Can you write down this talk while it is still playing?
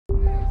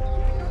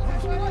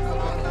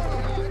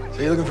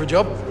So you looking for a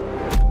job?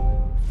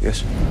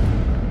 Yes.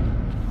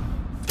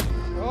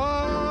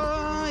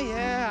 Oh,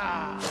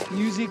 yeah.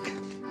 Music,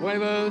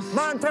 huevos.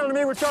 Mind telling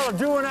me what y'all are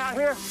doing out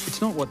here?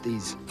 It's not what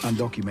these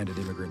undocumented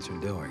immigrants are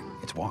doing.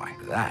 It's why.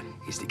 That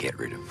is to get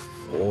rid of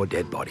 4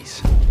 dead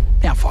bodies.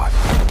 Now 5.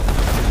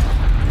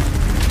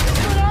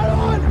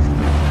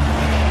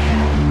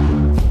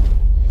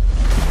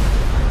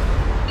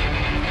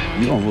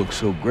 You don't look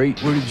so great.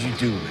 What did you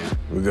do, man?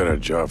 We got a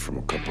job from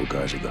a couple of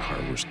guys at the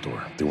hardware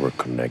store. They were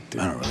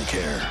connected. I don't really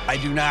care. I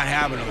do not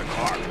have another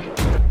car.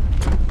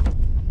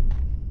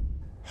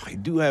 I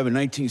do have a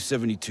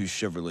 1972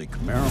 Chevrolet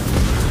Camaro.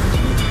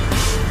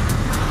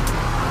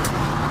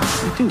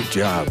 You do a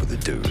job with a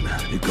dude,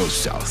 it goes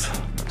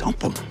south.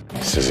 Dump him.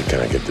 He says he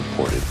cannot get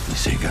deported. You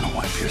say you're gonna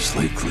wipe your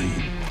slate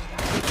clean.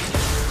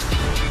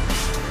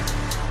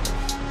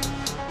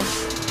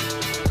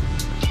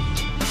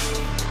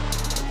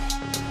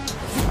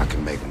 I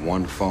can make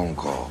one phone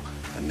call,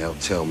 and they'll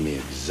tell me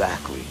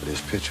exactly where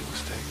this picture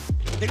was taken.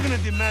 They're gonna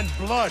demand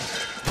blood.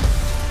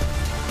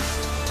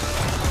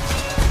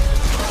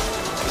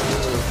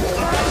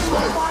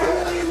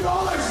 $5 million!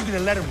 You're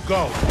gonna let him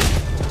go.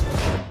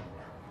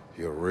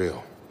 You're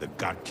real. The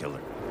God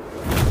Killer.